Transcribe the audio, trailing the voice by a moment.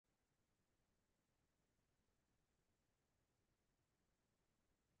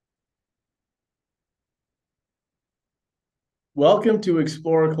Welcome to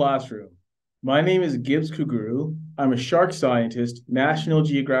Explore Classroom. My name is Gibbs Kuguru. I'm a shark scientist, National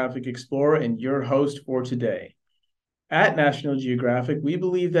Geographic explorer, and your host for today. At National Geographic, we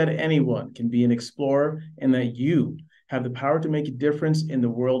believe that anyone can be an explorer and that you have the power to make a difference in the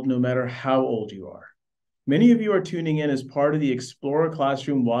world no matter how old you are. Many of you are tuning in as part of the Explore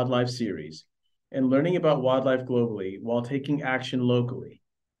Classroom Wildlife series and learning about wildlife globally while taking action locally.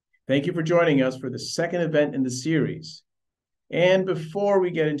 Thank you for joining us for the second event in the series. And before we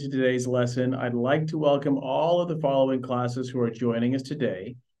get into today's lesson, I'd like to welcome all of the following classes who are joining us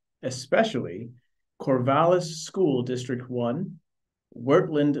today, especially Corvallis School District 1,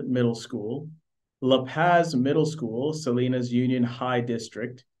 Wurtland Middle School, La Paz Middle School, Salinas Union High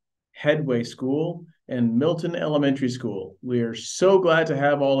District, Headway School, and Milton Elementary School. We're so glad to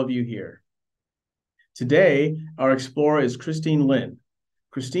have all of you here. Today, our explorer is Christine Lin.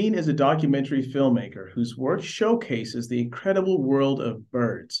 Christine is a documentary filmmaker whose work showcases the incredible world of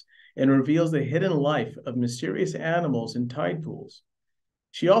birds and reveals the hidden life of mysterious animals in tide pools.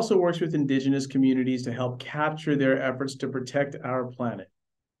 She also works with indigenous communities to help capture their efforts to protect our planet.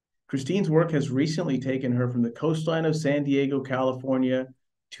 Christine's work has recently taken her from the coastline of San Diego, California,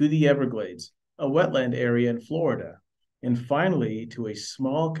 to the Everglades, a wetland area in Florida, and finally to a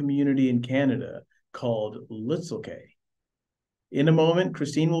small community in Canada called Litzelke. In a moment,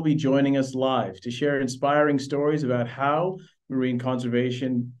 Christine will be joining us live to share inspiring stories about how marine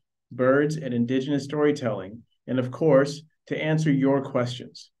conservation, birds, and indigenous storytelling, and of course, to answer your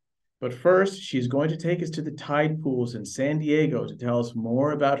questions. But first, she's going to take us to the tide pools in San Diego to tell us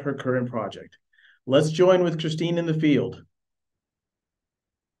more about her current project. Let's join with Christine in the field.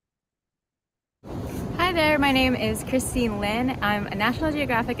 Hi there, my name is Christine Lin. I'm a National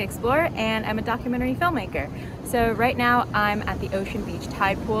Geographic explorer and I'm a documentary filmmaker. So right now I'm at the Ocean Beach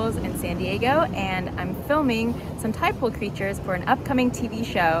tide pools in San Diego and I'm filming some tide pool creatures for an upcoming TV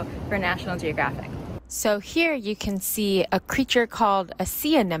show for National Geographic. So here you can see a creature called a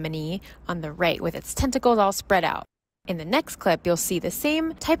sea anemone on the right with its tentacles all spread out. In the next clip, you'll see the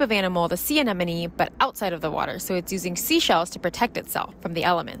same type of animal, the sea anemone, but outside of the water. So it's using seashells to protect itself from the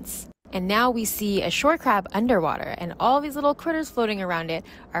elements. And now we see a shore crab underwater, and all these little critters floating around it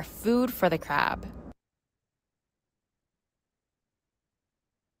are food for the crab.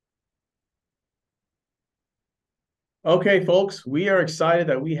 Okay, folks, we are excited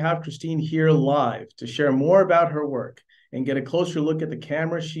that we have Christine here live to share more about her work and get a closer look at the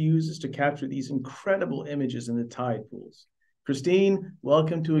camera she uses to capture these incredible images in the tide pools. Christine,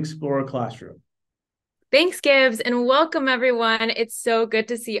 welcome to Explore Classroom. Thanks, Gibbs, and welcome everyone. It's so good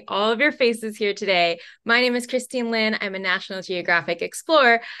to see all of your faces here today. My name is Christine Lin. I'm a National Geographic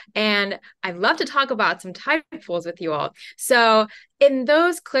explorer, and I'd love to talk about some tide pools with you all. So in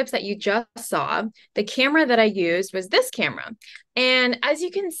those clips that you just saw, the camera that I used was this camera. And as you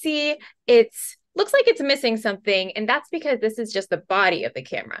can see, it's looks like it's missing something, and that's because this is just the body of the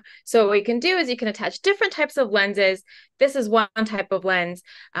camera. So what you can do is you can attach different types of lenses. This is one type of lens.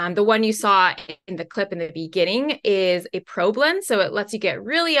 The one you saw in the clip in the beginning is a probe lens, so it lets you get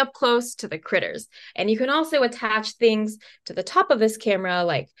really up close to the critters. And you can also attach things to the top of this camera,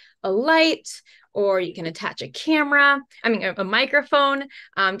 like a light, or you can attach a microphone,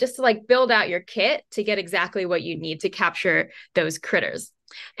 just to like build out your kit to get exactly what you need to capture those critters.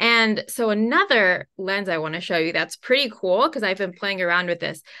 And so another lens I want to show you that's pretty cool because I've been playing around with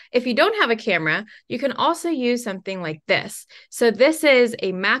this. If you don't have a camera, you can also use something like this. So this is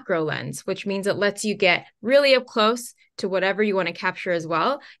a macro lens, which means it lets you get really up close to whatever you want to capture as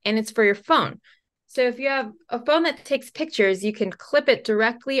well. And it's for your phone. So if you have a phone that takes pictures, you can clip it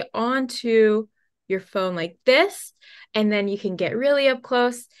directly onto your phone like this, and then you can get really up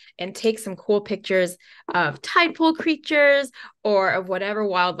close and take some cool pictures of tide pool creatures or of whatever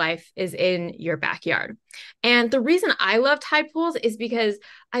wildlife is in your backyard. And the reason I love tide pools is because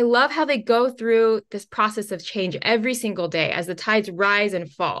I love how they go through this process of change every single day as the tides rise and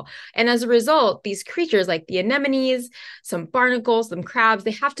fall. And as a result, these creatures like the anemones, some barnacles, some crabs,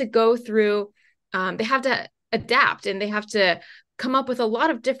 they have to go through, they have to adapt and they have to come up with a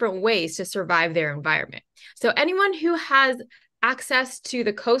lot of different ways to survive their environment. So anyone who has access to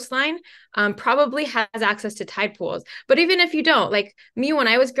the coastline probably has access to tide pools. But even if you don't, like me, when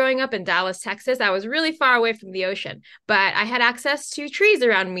I was growing up in Dallas, Texas, I was really far away from the ocean, but I had access to trees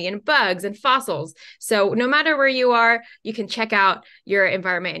around me and bugs and fossils. So no matter where you are, you can check out your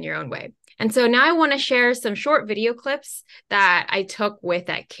environment in your own way. And so now I want to share some short video clips that I took with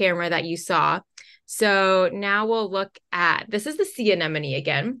that camera that you saw. So now we'll look at, this is the sea anemone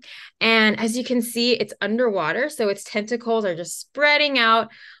again. And as you can see, it's underwater. So its tentacles are just spreading out,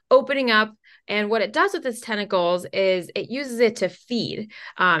 opening up, And what it does with its tentacles is it uses it to feed.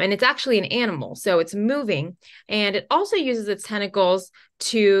 And it's actually an animal, so it's moving. And it also uses its tentacles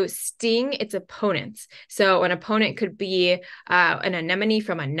to sting its opponents. So an opponent could be an anemone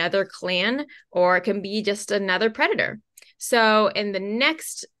from another clan, or it can be just another predator. So in the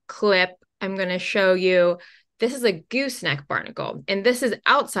next clip, I'm going to show you, this is a gooseneck barnacle, and this is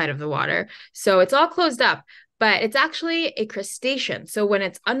outside of the water. So it's all closed up, but it's actually a crustacean. So when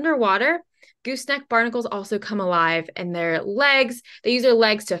it's underwater, gooseneck barnacles also come alive, and their legs, they use their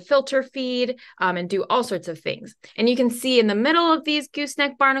legs to filter feed and do all sorts of things. And you can see in the middle of these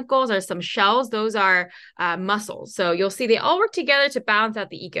gooseneck barnacles are some shells. Those are mussels. So you'll see they all work together to balance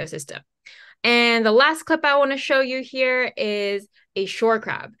out the ecosystem. And the last clip I want to show you here is a shore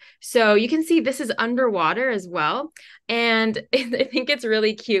crab. So you can see this is underwater as well. And I think it's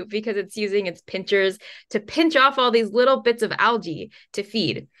really cute because it's using its pinchers to pinch off all these little bits of algae to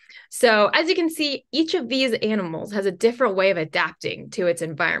feed. So as you can see, each of these animals has a different way of adapting to its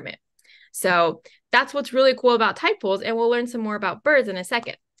environment. So that's what's really cool about tide pools, and we'll learn some more about birds in a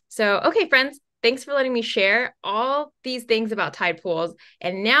second. So, okay, friends, thanks for letting me share all these things about tide pools.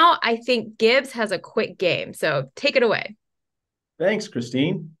 And now I think Gibbs has a quick game. So take it away. Thanks,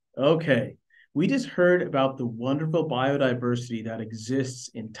 Christine. Okay, we just heard about the wonderful biodiversity that exists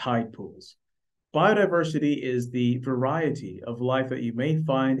in tide pools. Biodiversity is the variety of life that you may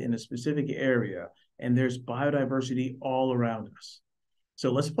find in a specific area, and there's biodiversity all around us.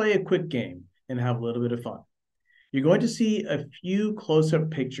 So let's play a quick game and have a little bit of fun. You're going to see a few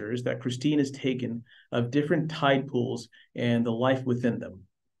close-up pictures that Christine has taken of different tide pools and the life within them.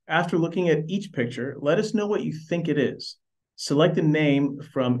 After looking at each picture, let us know what you think it is. Select a name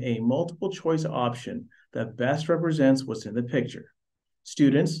from a multiple choice option that best represents what's in the picture.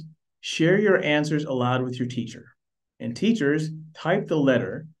 Students, share your answers aloud with your teacher. And teachers, type the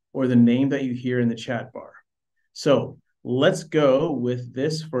letter or the name that you hear in the chat bar. So let's go with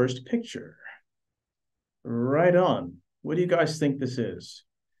this first picture. Right on. What do you guys think this is?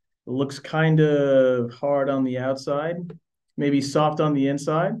 It looks kind of hard on the outside, maybe soft on the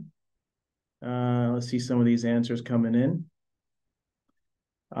inside. Let's see some of these answers coming in.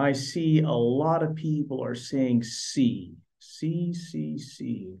 I see a lot of people are saying C. C, C,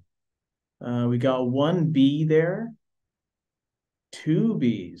 C. We got one B there, two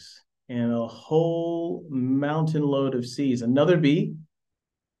B's, and a whole mountain load of C's. Another B,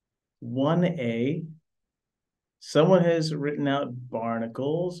 one A. Someone has written out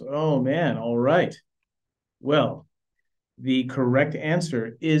barnacles. Oh, man. All right. Well, the correct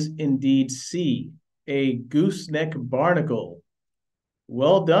answer is indeed C, a gooseneck barnacle.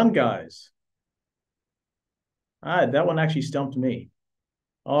 Well done, guys. That one actually stumped me.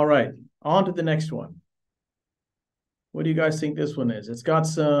 All right. On to the next one. What do you guys think this one is? It's got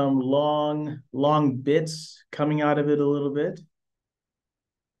some long bits coming out of it a little bit.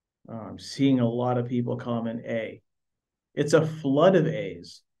 I'm seeing a lot of people comment A. It's a flood of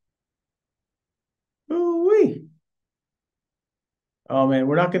A's. Ooh-wee. Oh, man,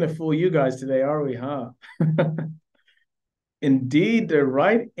 we're not going to fool you guys today, are we, huh? Indeed, the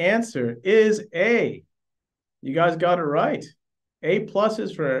right answer is A. You guys got it right. A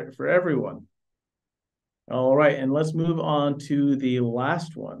pluses for everyone. All right, and let's move on to the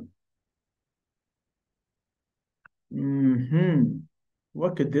last one.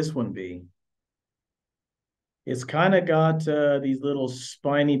 What could this one be? It's kind of got these little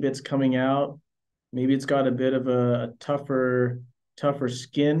spiny bits coming out. Maybe it's got a bit of a tougher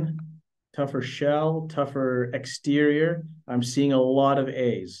skin, tougher shell, tougher exterior. I'm seeing a lot of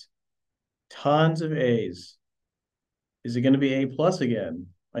A's. Tons of A's. Is it going to be A plus again?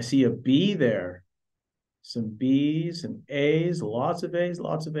 I see a B there. Some B's and A's, lots of A's,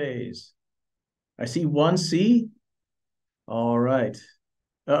 lots of A's. I see one C. All right.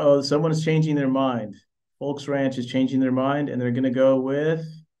 Uh-oh, someone is changing their mind. Folks Ranch is changing their mind, and they're going to go with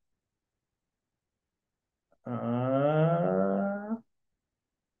oh,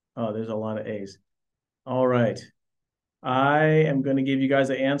 there's a lot of A's. All right. I am going to give you guys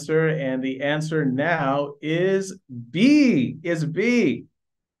an answer, and the answer now is B. Is B.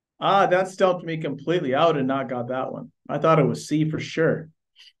 That stumped me completely. I would have not got that one. I thought it was C for sure.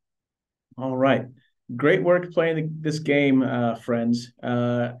 All right. Great work playing this game, friends.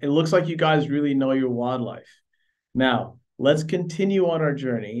 It looks like you guys really know your wildlife. Now, let's continue on our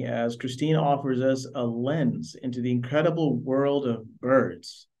journey as Christine offers us a lens into the incredible world of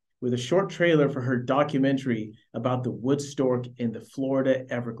birds with a short trailer for her documentary about the wood stork in the Florida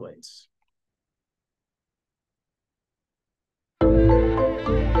Everglades.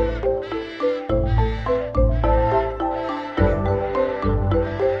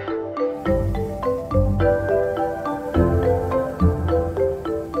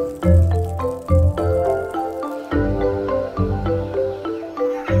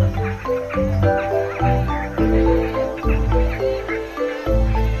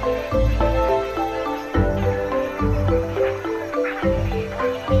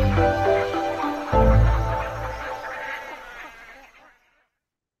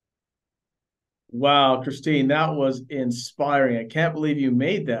 Wow, Christine, that was inspiring. I can't believe you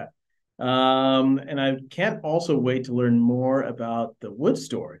made that. And I can't also wait to learn more about the wood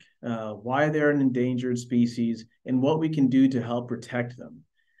stork, why they're an endangered species, and what we can do to help protect them.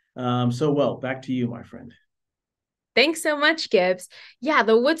 Well, back to you, my friend. Thanks so much, Gibbs. Yeah,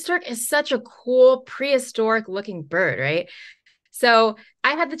 the wood stork is such a cool prehistoric looking bird, right? So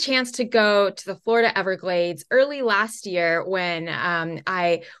I had the chance to go to the Florida Everglades early last year when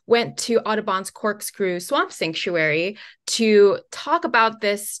I went to Audubon's Corkscrew Swamp Sanctuary to talk about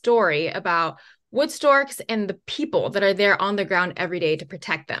this story about wood storks and the people that are there on the ground every day to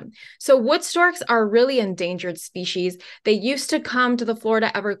protect them. So wood storks are really endangered species. They used to come to the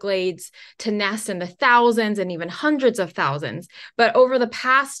Florida Everglades to nest in the thousands and even hundreds of thousands. But over the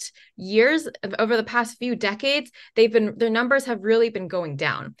past years, over the past few decades, their numbers have really been going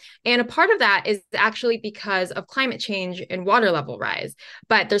down. And a part of that is actually because of climate change and water level rise.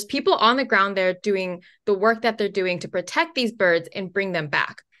 But there's people on the ground there doing the work that they're doing to protect these birds and bring them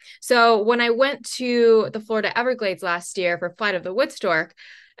back. So when I went to the Florida Everglades last year for Flight of the Wood Stork,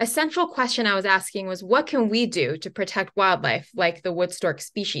 a central question I was asking was, what can we do to protect wildlife like the wood stork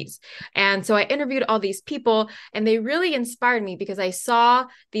species? And so I interviewed all these people, and they really inspired me because I saw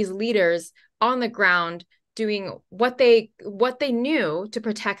these leaders on the ground doing what they knew to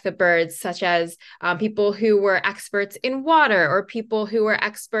protect the birds, such as people who were experts in water or people who were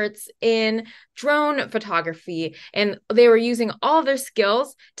experts in drone photography, and they were using all their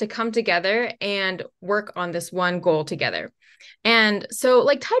skills to come together and work on this one goal together. And so,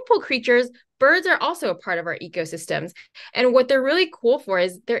 like tadpole creatures, birds are also a part of our ecosystems. And what they're really cool for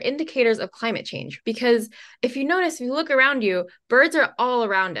is they're indicators of climate change. Because if you notice, if you look around you, birds are all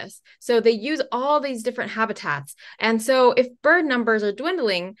around us. So they use all these different habitats. And so if bird numbers are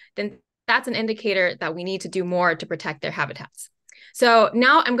dwindling, then that's an indicator that we need to do more to protect their habitats. So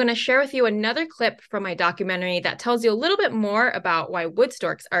now I'm going to share with you another clip from my documentary that tells you a little bit more about why wood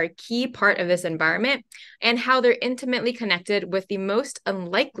storks are a key part of this environment and how they're intimately connected with the most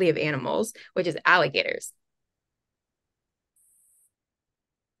unlikely of animals, which is alligators.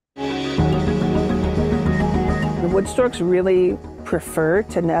 The wood storks really prefer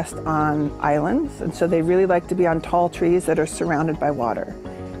to nest on islands, and so they really like to be on tall trees that are surrounded by water.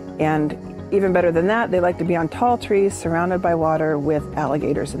 And even better than that, they like to be on tall trees surrounded by water with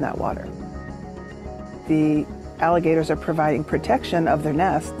alligators in that water. The alligators are providing protection of their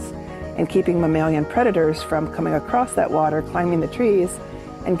nests and keeping mammalian predators from coming across that water, climbing the trees,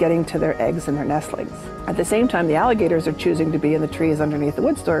 and getting to their eggs and their nestlings. At the same time, the alligators are choosing to be in the trees underneath the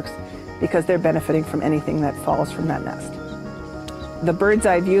wood storks because they're benefiting from anything that falls from that nest. The bird's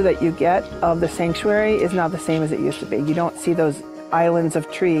eye view that you get of the sanctuary is not the same as it used to be. You don't see those islands of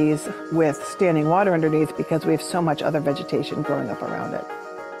trees with standing water underneath because we have so much other vegetation growing up around it.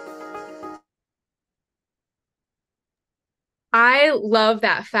 I love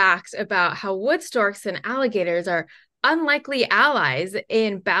that fact about how wood storks and alligators are unlikely allies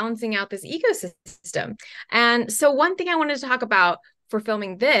in balancing out this ecosystem. And so one thing I wanted to talk about for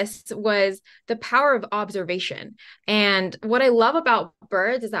filming this was the power of observation. And what I love about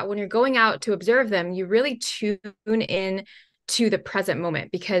birds is that when you're going out to observe them, you really tune in to the present moment,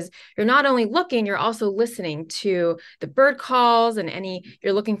 because you're not only looking, you're also listening to the bird calls and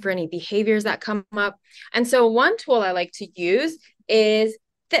you're looking for any behaviors that come up. And so one tool I like to use is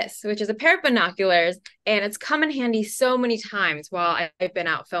this, which is a pair of binoculars, and it's come in handy so many times while I've been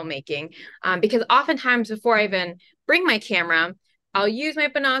out filmmaking, because oftentimes before I even bring my camera, I'll use my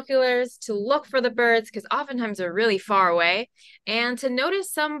binoculars to look for the birds, because oftentimes they're really far away, and to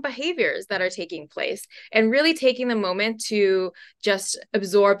notice some behaviors that are taking place and really taking the moment to just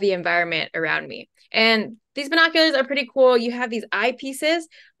absorb the environment around me. And these binoculars are pretty cool. You have these eyepieces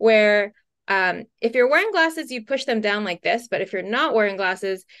where if you're wearing glasses, you'd push them down like this. But if you're not wearing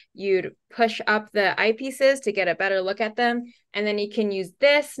glasses, you'd push up the eyepieces to get a better look at them. And then you can use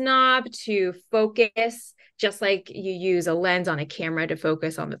this knob to focus, just like you use a lens on a camera to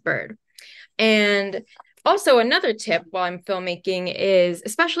focus on the bird. And also another tip while I'm filmmaking is,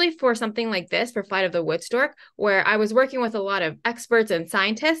 especially for something like this, for Flight of the Wood Stork, where I was working with a lot of experts and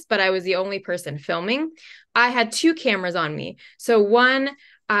scientists, but I was the only person filming, I had two cameras on me. So one,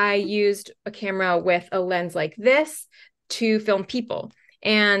 I used a camera with a lens like this to film people.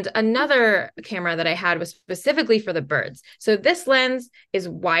 And another camera that I had was specifically for the birds. So this lens is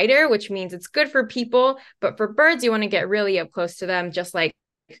wider, which means it's good for people, but for birds, you want to get really up close to them, just like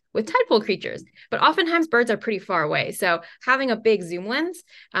with tadpole creatures. But oftentimes birds are pretty far away. So having a big zoom lens,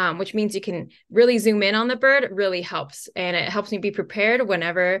 which means you can really zoom in on the bird, really helps. And it helps me be prepared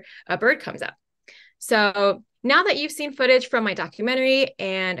whenever a bird comes up. So now that you've seen footage from my documentary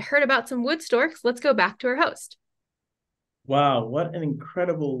and heard about some wood storks, let's go back to our host. Wow, what an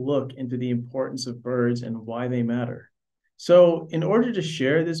incredible look into the importance of birds and why they matter. So, in order to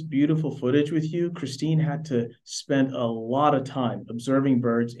share this beautiful footage with you, Christine had to spend a lot of time observing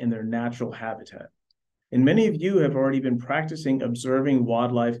birds in their natural habitat. And many of you have already been practicing observing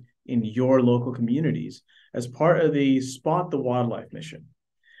wildlife in your local communities as part of the Spot the Wildlife mission.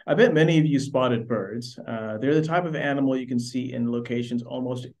 I bet many of you spotted birds. They're the type of animal you can see in locations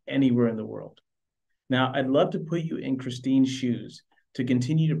almost anywhere in the world. Now, I'd love to put you in Christine's shoes to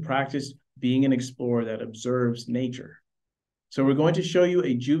continue to practice being an explorer that observes nature. So we're going to show you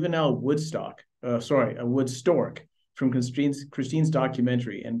a juvenile a wood stork from Christine's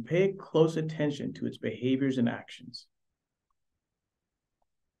documentary, and pay close attention to its behaviors and actions.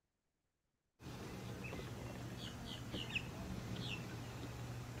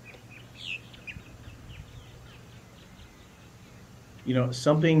 You know,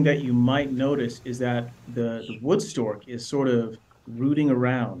 something that you might notice is that the wood stork is sort of rooting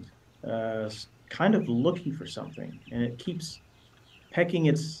around, kind of looking for something, and it keeps pecking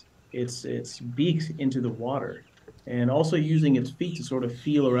its beak into the water, and also using its feet to sort of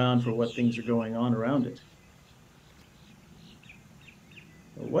feel around for what things are going on around it.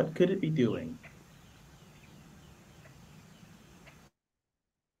 What could it be doing?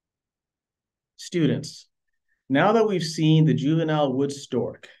 Students, now that we've seen the juvenile wood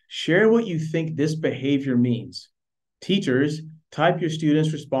stork, share what you think this behavior means. Teachers, type your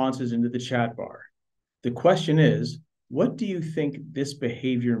students' responses into the chat bar. The question is, what do you think this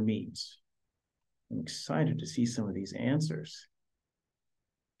behavior means? I'm excited to see some of these answers.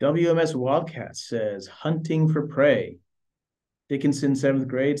 WMS Wildcat says, hunting for prey. Dickinson, 7th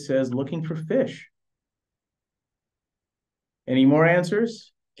grade, says, looking for fish. Any more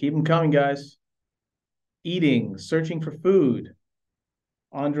answers? Keep them coming, guys. Eating, searching for food.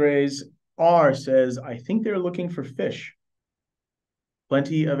 Andres R says, I think they're looking for fish.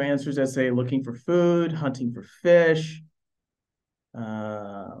 Plenty of answers that say looking for food, hunting for fish.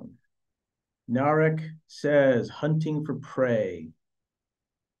 Narek says hunting for prey,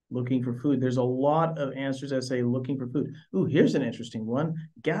 looking for food. There's a lot of answers that say looking for food. Ooh, here's an interesting one.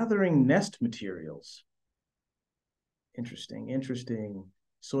 Gathering nest materials. Interesting.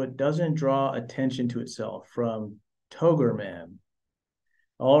 So it doesn't draw attention to itself, from Togerman.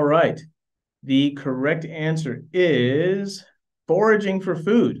 All right. The correct answer is foraging for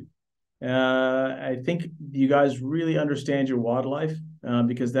food. I think you guys really understand your wildlife,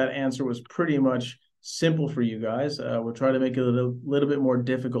 because that answer was pretty much simple for you guys. We'll try to make it a little bit more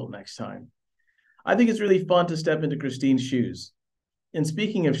difficult next time. I think it's really fun to step into Christine's shoes. And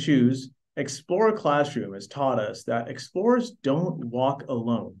speaking of shoes, Explorer Classroom has taught us that explorers don't walk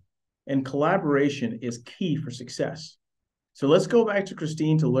alone, and collaboration is key for success. So let's go back to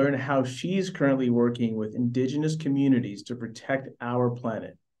Christine to learn how she's currently working with indigenous communities to protect our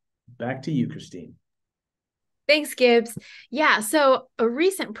planet. Back to you, Christine. Thanks, Gibbs. Yeah, so a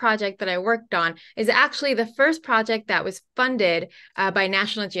recent project that I worked on is actually the first project that was funded by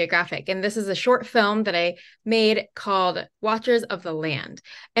National Geographic. And this is a short film that I made called Watchers of the Land.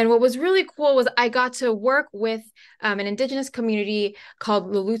 And what was really cool was I got to work with an indigenous community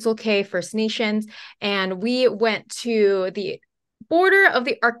called the Lutzelk'e First Nations. And we went to the border of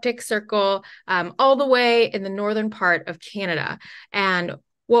the Arctic Circle, all the way in the northern part of Canada. And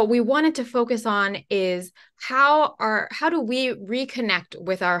what we wanted to focus on is how do we reconnect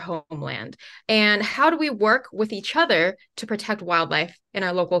with our homeland, and how do we work with each other to protect wildlife in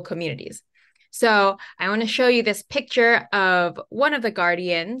our local communities. So I want to show you this picture of one of the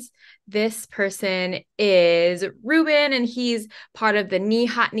guardians. This person is Ruben, and he's part of the Ni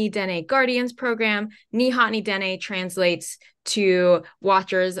Hatni Dene Guardians program. Ni Hatni Dene translates to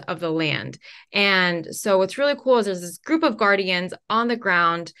Watchers of the Land. And so what's really cool is there's this group of guardians on the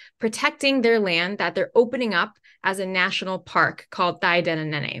ground protecting their land that they're opening up as a national park called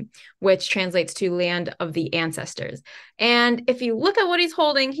Taidenanene, which translates to Land of the Ancestors. And if you look at what he's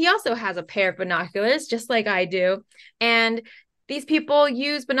holding, he also has a pair of binoculars, just like I do. And these people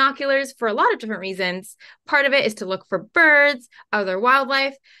use binoculars for a lot of different reasons. Part of it is to look for birds, other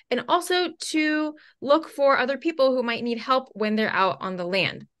wildlife, and also to look for other people who might need help when they're out on the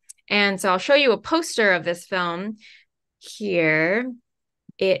land. And so I'll show you a poster of this film here.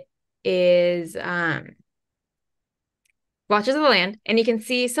 It is Watchers of the Land, and you can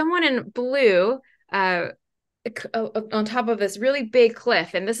see someone in blue on top of this really big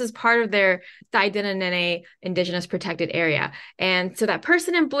cliff, and this is part of their Thai indigenous protected area. And so that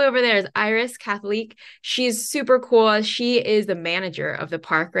person in blue over there is Iris Catholic. She's super cool. She is the manager of the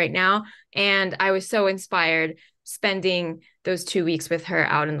park right now, and I was so inspired spending those 2 weeks with her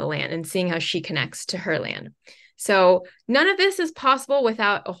out in the land and seeing how she connects to her land. So none of this is possible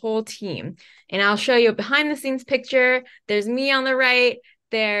without a whole team. And I'll show you a behind the scenes picture. There's me on the right.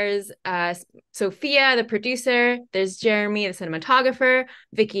 There's Sophia, the producer. There's Jeremy, the cinematographer.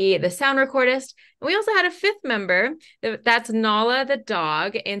 Vicky, the sound recordist. And we also had a fifth member. That's Nala, the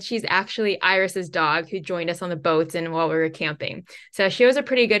dog. And she's actually Iris's dog who joined us on the boats and while we were camping. So she was a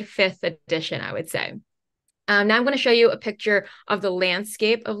pretty good fifth addition, I would say. Now I'm going to show you a picture of the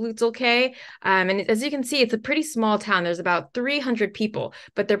landscape of Lutzel Cay. And as you can see, it's a pretty small town. There's about 300 people,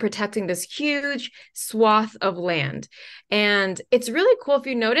 but they're protecting this huge swath of land. And it's really cool. If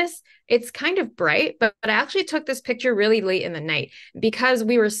you notice, it's kind of bright, but I actually took this picture really late in the night because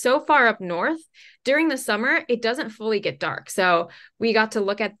we were so far up north. During the summer, it doesn't fully get dark. So we got to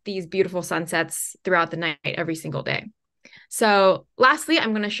look at these beautiful sunsets throughout the night every single day. So lastly,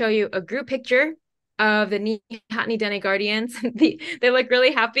 I'm going to show you a group picture of the Nihatni Dene Guardians. They look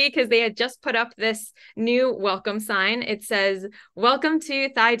really happy because they had just put up this new welcome sign. It says, "Welcome to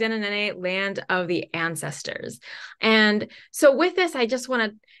Thai Denenene, land of the ancestors." And so with this, I just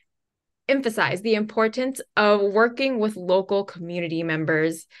want to emphasize the importance of working with local community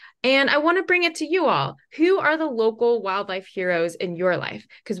members. And I want to bring it to you all. Who are the local wildlife heroes in your life?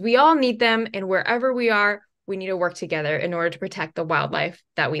 Because we all need them, and wherever we are, we need to work together in order to protect the wildlife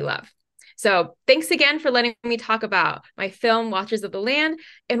that we love. So thanks again for letting me talk about my film, Watchers of the Land,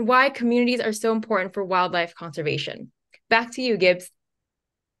 and why communities are so important for wildlife conservation. Back to you, Gibbs.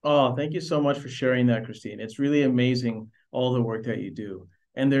 Oh, thank you so much for sharing that, Christine. It's really amazing all the work that you do.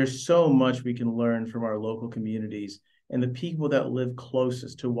 And there's so much we can learn from our local communities and the people that live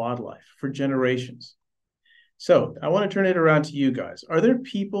closest to wildlife for generations. So I want to turn it around to you guys. Are there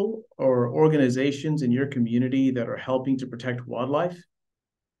people or organizations in your community that are helping to protect wildlife?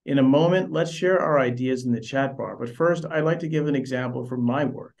 In a moment, let's share our ideas in the chat bar. But first, I'd like to give an example from my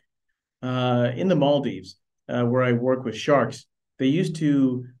work. In the Maldives, where I work with sharks, they used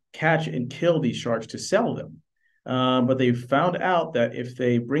to catch and kill these sharks to sell them. But they found out that if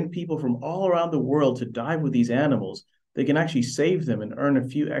they bring people from all around the world to dive with these animals, they can actually save them and earn a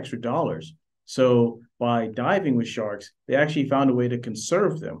few extra dollars. So by diving with sharks, they actually found a way to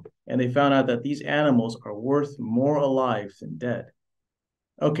conserve them. And they found out that these animals are worth more alive than dead.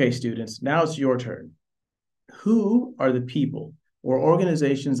 Okay, students, now it's your turn. Who are the people or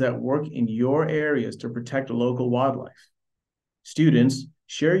organizations that work in your areas to protect local wildlife? Students,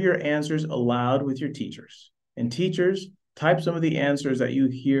 share your answers aloud with your teachers. And teachers, type some of the answers that you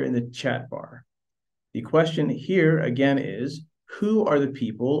hear in the chat bar. The question here again is, who are the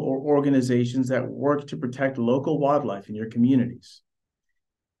people or organizations that work to protect local wildlife in your communities?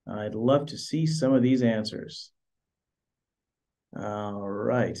 I'd love to see some of these answers. All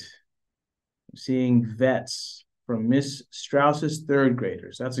right. I'm seeing vets from Miss Strauss's third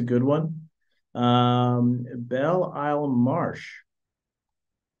graders. That's a good one. Belle Isle Marsh.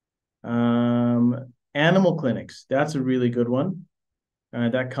 Animal clinics. That's a really good one.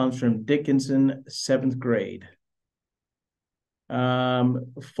 That comes from Dickinson, 7th grade.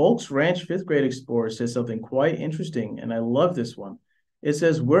 Folks Ranch 5th grade Explorer says something quite interesting, and I love this one. It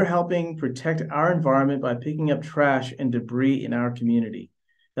says, we're helping protect our environment by picking up trash and debris in our community.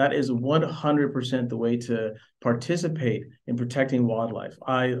 That is 100% the way to participate in protecting wildlife.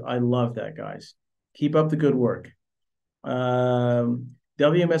 I love that, guys. Keep up the good work.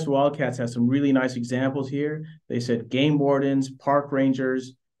 WMS Wildcats has some really nice examples here. They said game wardens, park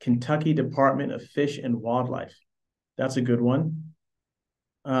rangers, Kentucky Department of Fish and Wildlife. That's a good one.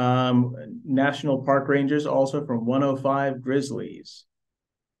 National Park Rangers, also from 105 Grizzlies.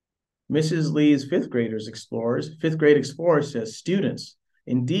 Mrs. Lee's fifth grade explorer says students.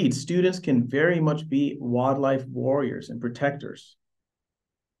 Indeed, students can very much be wildlife warriors and protectors.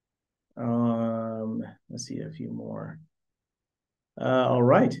 Let's see a few more. All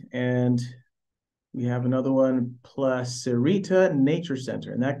right, and we have another one, Placerita Nature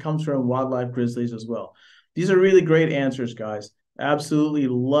Center, and that comes from Wildlife Grizzlies as well. These are really great answers, guys. Absolutely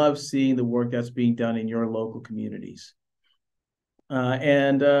love seeing the work that's being done in your local communities.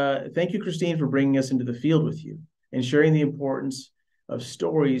 Thank you, Christine, for bringing us into the field with you and sharing the importance of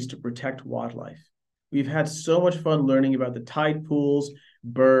stories to protect wildlife. We've had so much fun learning about the tide pools,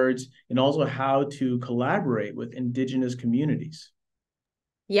 birds, and also how to collaborate with indigenous communities.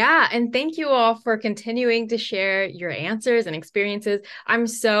 Yeah, and thank you all for continuing to share your answers and experiences. I'm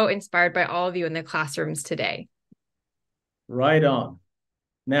so inspired by all of you in the classrooms today. Right on.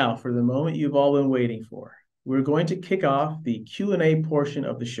 Now, for the moment you've all been waiting for, we're going to kick off the Q&A portion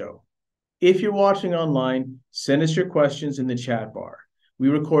of the show. If you're watching online, send us your questions in the chat bar. We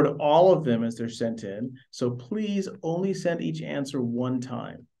record all of them as they're sent in, so please only send each answer one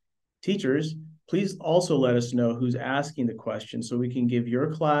time. Teachers, please also let us know who's asking the question so we can give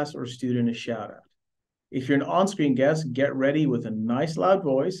your class or student a shout out. If you're an on-screen guest, get ready with a nice loud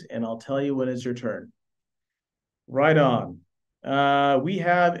voice and I'll tell you when it's your turn. Right on. We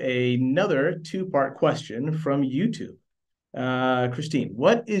have another two-part question from YouTube. Christine,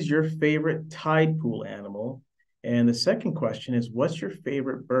 what is your favorite tide pool animal? And the second question is, what's your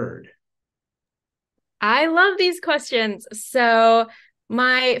favorite bird? I love these questions. So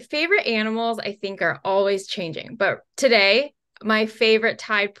my favorite animals, I think, are always changing. But today, my favorite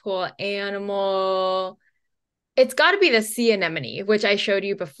tide pool animal, it's got to be the sea anemone, which I showed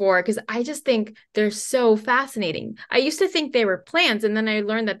you before, because I just think they're so fascinating. I used to think they were plants, and then I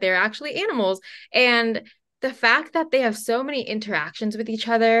learned that they're actually animals. And the fact that they have so many interactions with each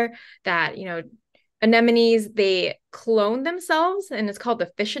other, that, anemones, they clone themselves, and it's called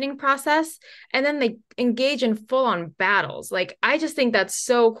the fissioning process. And then they engage in full-on battles. Like, I just think that's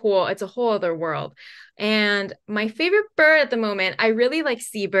so cool. It's a whole other world. And my favorite bird at the moment, I really like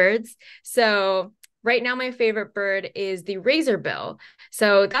seabirds. So right now, my favorite bird is the razorbill.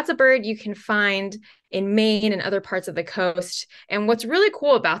 So that's a bird you can find in Maine and other parts of the coast. And what's really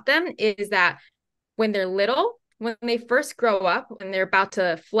cool about them is that when they're little, when they first grow up, when they're about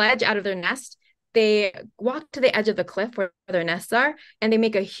to fledge out of their nest, they walk to the edge of the cliff where their nests are, and they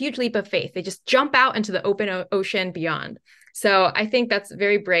make a huge leap of faith. They just jump out into the open ocean beyond. So I think that's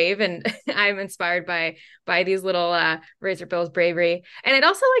very brave, and I'm inspired by these little razorbills' bravery. And I'd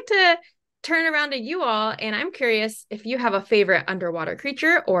also like to turn around to you all, and I'm curious if you have a favorite underwater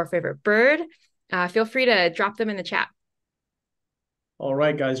creature or a favorite bird. Feel free to drop them in the chat. All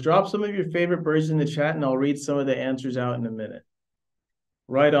right, guys, drop some of your favorite birds in the chat, and I'll read some of the answers out in a minute.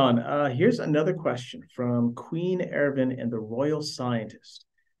 Right on. Here's another question from Queen Ervin and the Royal Scientist.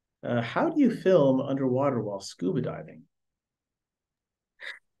 How do you film underwater while scuba diving?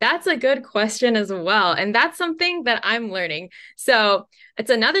 That's a good question as well. And that's something that I'm learning. So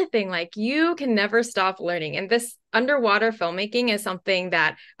it's another thing, like, you can never stop learning. And this underwater filmmaking is something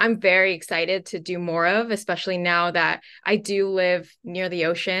that I'm very excited to do more of, especially now that I do live near the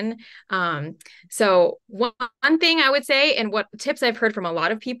ocean. So one thing I would say, and what tips I've heard from a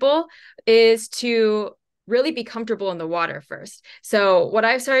lot of people, is to really be comfortable in the water first. So what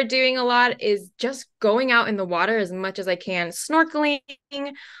I've started doing a lot is just going out in the water as much as I can, snorkeling,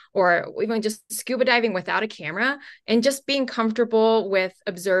 or even just scuba diving without a camera, and just being comfortable with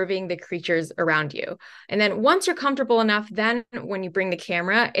observing the creatures around you. And then once you're comfortable enough, then when you bring the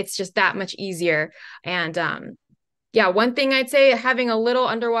camera, it's just that much easier. And yeah, one thing I'd say, having a little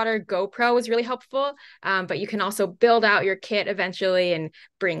underwater GoPro is really helpful, but you can also build out your kit eventually and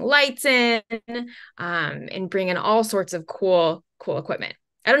bring lights in, and bring in all sorts of cool equipment.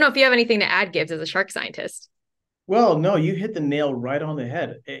 I don't know if you have anything to add, Gibbs, as a shark scientist. Well, no, you hit the nail right on the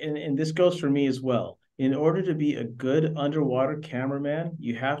head. And this goes for me as well. In order to be a good underwater cameraman,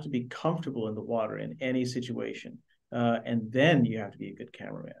 you have to be comfortable in the water in any situation. And then you have to be a good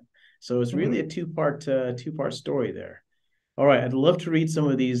cameraman. So it's really a two-part story there. All right, I'd love to read some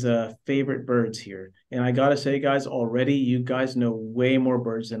of these favorite birds here. And I gotta say, guys, already you guys know way more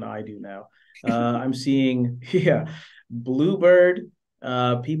birds than I do now. I'm seeing, yeah, bluebird.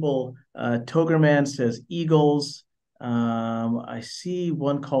 Togerman says eagles. I see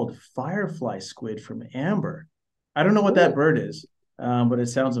one called firefly squid from Amber. I don't know what that bird is, but it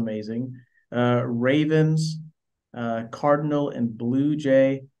sounds amazing. Ravens, cardinal, and blue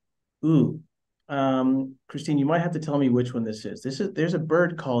jay. Ooh, Christine, you might have to tell me which one this is. There's a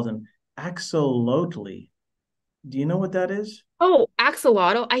bird called an axolotl. Do you know what that is? Oh,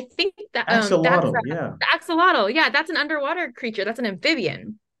 axolotl. I think that that's Axolotl, yeah. the axolotl. Yeah, that's an underwater creature. That's an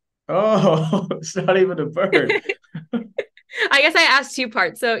amphibian. Oh, it's not even a bird. I guess I asked two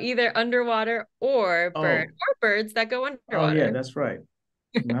parts. So either underwater or bird, Oh, or birds that go oh yeah, underwater. that's right.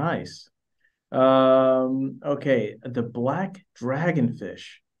 Nice. Okay, the black dragonfish.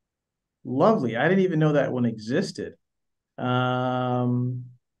 Lovely. I didn't even know that one existed. Um,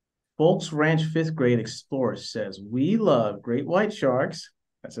 Folks Ranch fifth grade explorer says, we love great white sharks.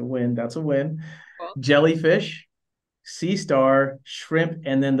 That's a win. That's a win. Cool. Jellyfish, sea star, shrimp,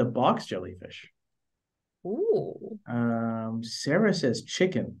 and then the box jellyfish. Ooh. Sarah says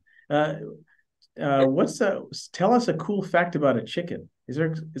chicken. Tell us a cool fact about a chicken. Is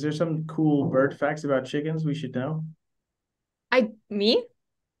there some cool bird facts about chickens we should know? Me?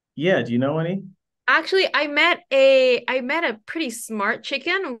 Yeah, do you know any? Actually, I met a pretty smart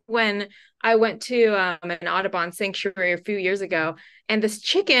chicken when I went to an Audubon sanctuary a few years ago, and this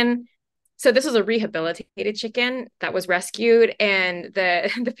chicken. So this was a rehabilitated chicken that was rescued, and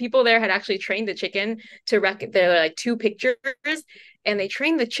the the people there had actually trained the chicken to There are like two pictures, and they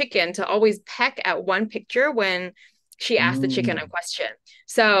trained the chicken to always peck at one picture when she asked the chicken a Mm. question.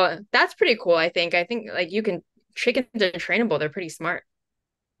 So that's pretty cool. I think like you can chickens are trainable. They're pretty smart.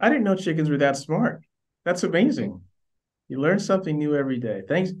 I didn't know chickens were that smart. That's amazing. You learn something new every day.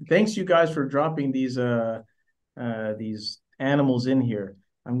 Thanks you guys for dropping these animals in here.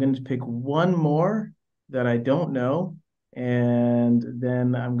 I'm going to pick one more that I don't know, and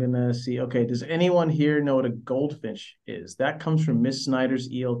then I'm going to see. Okay, does anyone here know what a goldfinch is? That comes from Miss Snyder's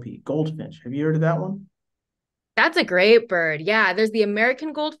ELP. Goldfinch. Have you heard of that one? That's a great bird. Yeah, there's the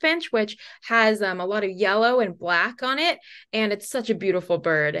American goldfinch, which has a lot of yellow and black on it, and it's such a beautiful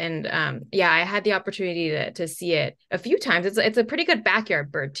bird. And yeah, I had the opportunity to see it a few times. It's a pretty good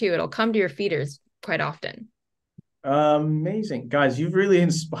backyard bird too. It'll come to your feeders quite often. Amazing. Guys, you've really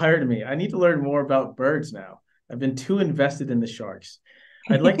inspired me. I need to learn more about birds now. I've been too invested in the sharks.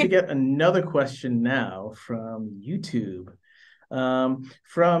 I'd like to get another question now from YouTube.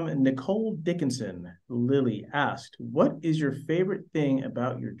 From Nicole Dickinson, Lily asked, "What is your favorite thing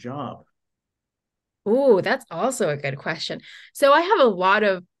about your job?" Ooh, that's also a good question. So I have a lot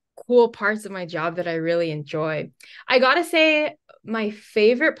of cool parts of my job that I really enjoy. I gotta say, my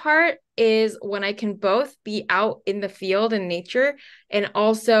favorite part is when I can both be out in the field in nature and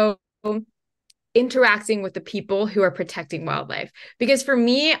also interacting with the people who are protecting wildlife. Because for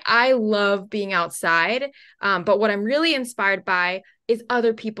me, I love being outside. But what I'm really inspired by is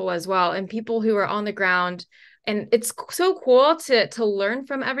other people as well, and people who are on the ground. And it's so cool to learn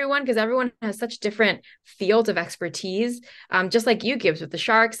from everyone because everyone has such different fields of expertise. Just like you, Gibbs, with the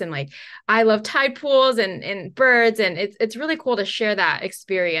sharks, and like I love tide pools and birds, and it's really cool to share that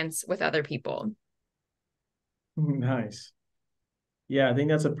experience with other people. Nice. Yeah, I think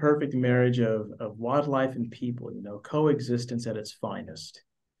that's a perfect marriage of wildlife and people, coexistence at its finest.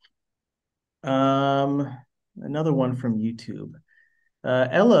 Um, Another one from YouTube.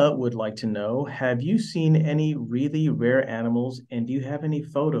 Ella would like to know, have you seen any really rare animals and do you have any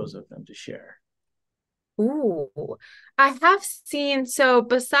photos of them to share? Ooh, I have seen, so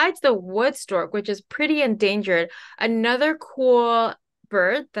besides the wood stork, which is pretty endangered, another cool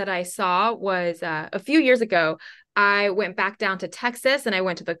bird that I saw was a few years ago. I went back down to Texas and I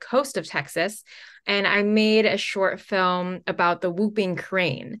went to the coast of Texas and I made a short film about the whooping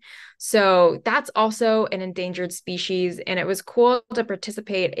crane. So that's also an endangered species. And it was cool to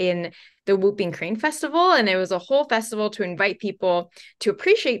participate in the Whooping Crane Festival. And it was a whole festival to invite people to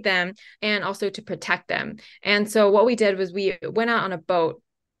appreciate them and also to protect them. And so what we did was we went out on a boat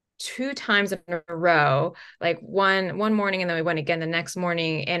two times in a row, like one morning, and then we went again the next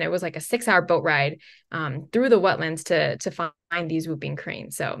morning, and it was like a 6 hour boat ride through the wetlands to find these whooping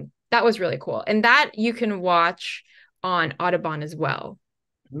cranes. So that was really cool, and that you can watch on Audubon as well.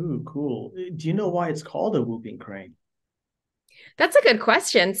 Ooh, cool. Do you know why it's called a whooping crane? That's a good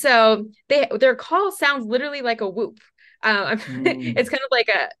question. So their call sounds literally like a whoop. It's Mm. kind of like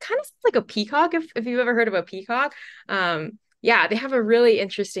a peacock if you've ever heard of a peacock. Yeah, they have a really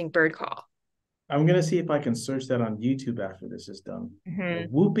interesting bird call. I'm gonna see if I can search that on YouTube after this is done. A Mhm.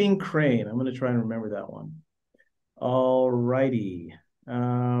 whooping crane. I'm gonna try and remember that one. All righty.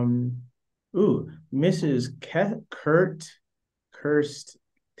 Mrs. Kirst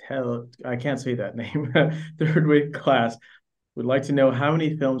I can't say that name. Third weight class would like to know how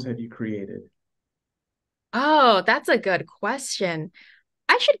many films have you created? Oh, that's a good question.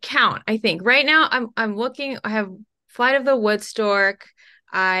 I should count, I think. Right now I'm looking, I have Flight of the Wood Stork.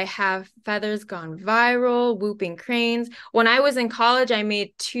 I have Feathers Gone Viral, Whooping Cranes. When I was in college, I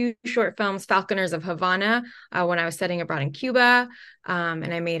made two short films, Falconers of Havana, when I was studying abroad in Cuba.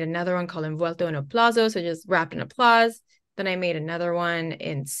 And I made another one called Envuelto en Aplauso, so just wrapped in applause. Then I made another one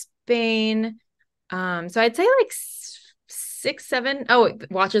in Spain. So I'd say like six, seven. Oh,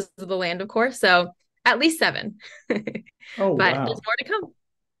 Watches of the Land, of course. So at least seven. Oh, But there's wow. more to come.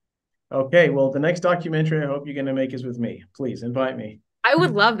 Okay, well, the next documentary I hope you're going to make is with me. Please invite me. I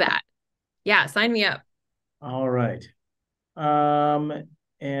would love that. Yeah, sign me up. All right. Um,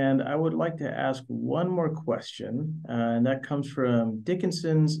 and I would like to ask one more question, and that comes from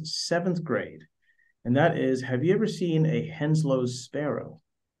Dickinson's seventh grade. And that is, have you ever seen a Henslow's sparrow?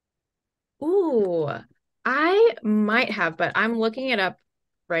 Ooh, I might have, but I'm looking it up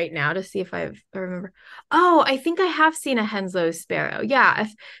right now to see if I remember. Oh, I think I have seen a Henslow sparrow. Yeah.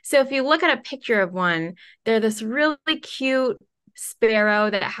 So if you look at a picture of one, they're this really cute sparrow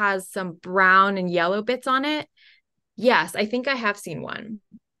that has some brown and yellow bits on it. Yes, I think I have seen one.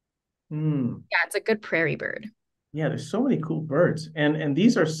 Yeah, it's a good prairie bird. Yeah, there's so many cool birds, and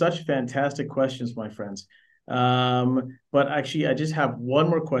these are such fantastic questions, my friends. But actually, I just have one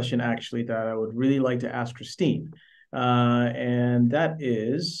more question actually that I would really like to ask Christine, and that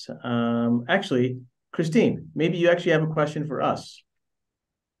is actually, Christine, maybe you actually have a question for us.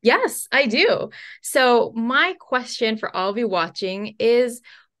 Yes, I do. So, my question for all of you watching is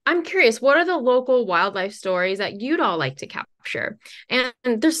I'm curious, what are the local wildlife stories that you'd all like to capture? And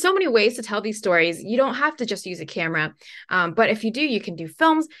there's so many ways to tell these stories. You don't have to just use a camera. But if you do, you can do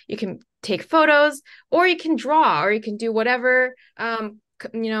films, you can take photos, or you can draw, or you can do whatever,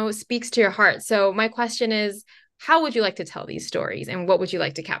 speaks to your heart. So, my question is, how would you like to tell these stories and what would you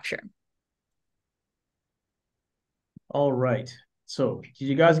like to capture? All right. So, did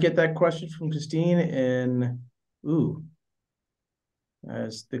you guys get that question from Christine? And ooh,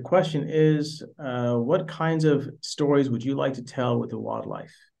 as the question is, what kinds of stories would you like to tell with the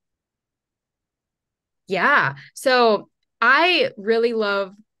wildlife? Yeah. So I really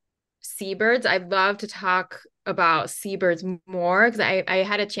love seabirds. I'd love to talk about seabirds more because I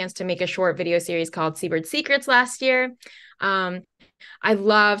had a chance to make a short video series called Seabird Secrets last year. Um, I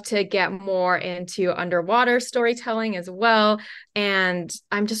love to get more into underwater storytelling as well. And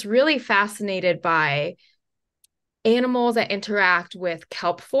I'm just really fascinated by animals that interact with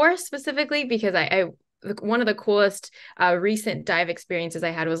kelp forests specifically because one of the coolest recent dive experiences I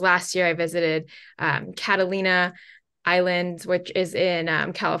had was last year. I visited Catalina Island, which is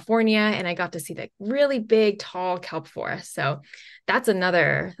in California, and I got to see the really big, tall kelp forest. So that's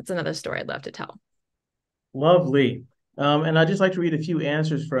another story I'd love to tell. Lovely. And I'd just like to read a few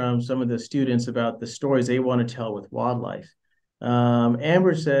answers from some of the students about the stories they want to tell with wildlife.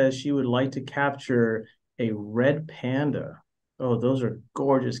 Amber says she would like to capture a red panda. Oh, those are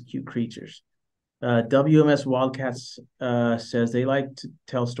gorgeous, cute creatures. WMS Wildcats says they like to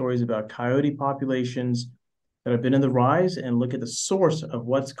tell stories about coyote populations that have been in the rise and look at the source of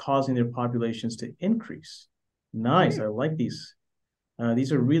what's causing their populations to increase. Nice. I like these.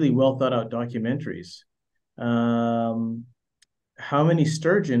 These are really well thought out documentaries. Um, how many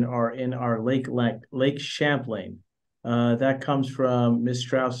sturgeon are in our Lake Champlain? That comes from Miss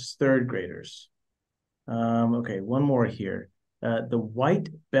Strauss' third graders. Okay, one more here. The white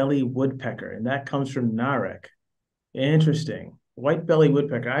belly woodpecker, and that comes from Narek. Interesting. White belly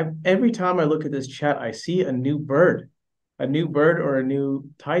woodpecker. Every time I look at this chat, I see a new bird or a new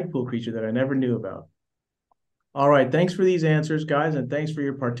tide pool creature that I never knew about. All right, thanks for these answers, guys, and thanks for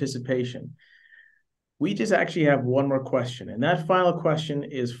your participation. We just actually have one more question, and that final question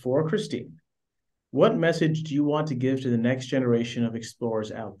is for Christine. What message do you want to give to the next generation of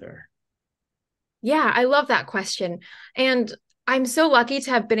explorers out there? Yeah, I love that question. And I'm so lucky to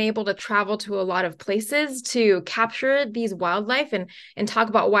have been able to travel to a lot of places to capture these wildlife and talk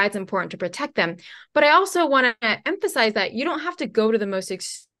about why it's important to protect them. But I also want to emphasize that you don't have to go to the most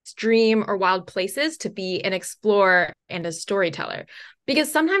extreme or wild places to be an explorer and a storyteller.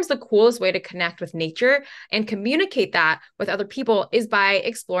 Because sometimes the coolest way to connect with nature and communicate that with other people is by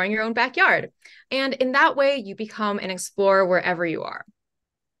exploring your own backyard. And in that way, you become an explorer wherever you are.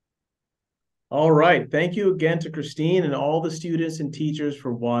 All right. Thank you again to Christine and all the students and teachers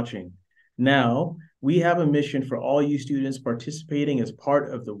for watching. Now, we have a mission for all you students participating as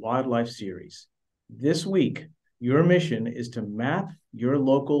part of the wildlife series. This week, your mission is to map your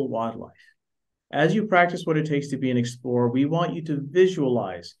local wildlife. As you practice what it takes to be an explorer, we want you to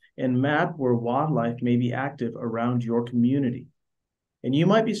visualize and map where wildlife may be active around your community. And you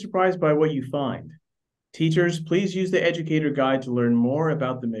might be surprised by what you find. Teachers, please use the educator guide to learn more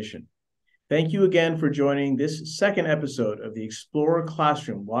about the mission. Thank you again for joining this second episode of the Explorer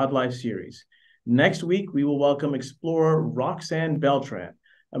Classroom Wildlife Series. Next week, we will welcome explorer Roxanne Beltran,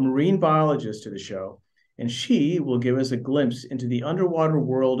 a marine biologist, to the show, and she will give us a glimpse into the underwater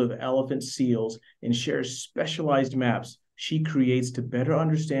world of elephant seals and share specialized maps she creates to better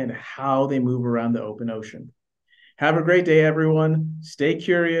understand how they move around the open ocean. Have a great day, everyone. Stay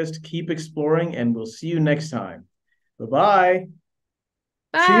curious, keep exploring, and we'll see you next time. Bye-bye.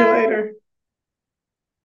 See you Bye. later.